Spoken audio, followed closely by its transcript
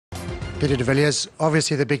Peter de Villiers,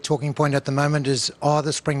 obviously the big talking point at the moment is, are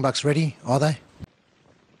the Springboks ready? Are they?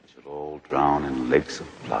 Shall all drown in lakes of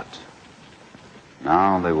blood.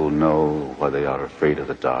 Now they will know why they are afraid of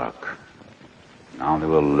the dark. Now they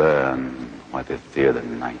will learn why they fear the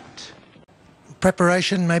night.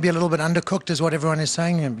 Preparation maybe a little bit undercooked is what everyone is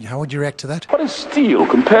saying. How would you react to that? What is steel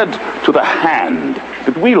compared to the hand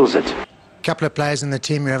that wields it? A couple of players in the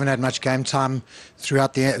team who haven't had much game time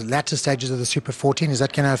throughout the latter stages of the Super 14. Is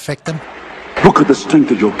that going to affect them? Look at the strength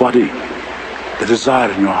of your body, the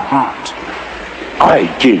desire in your heart. I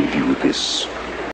gave you this.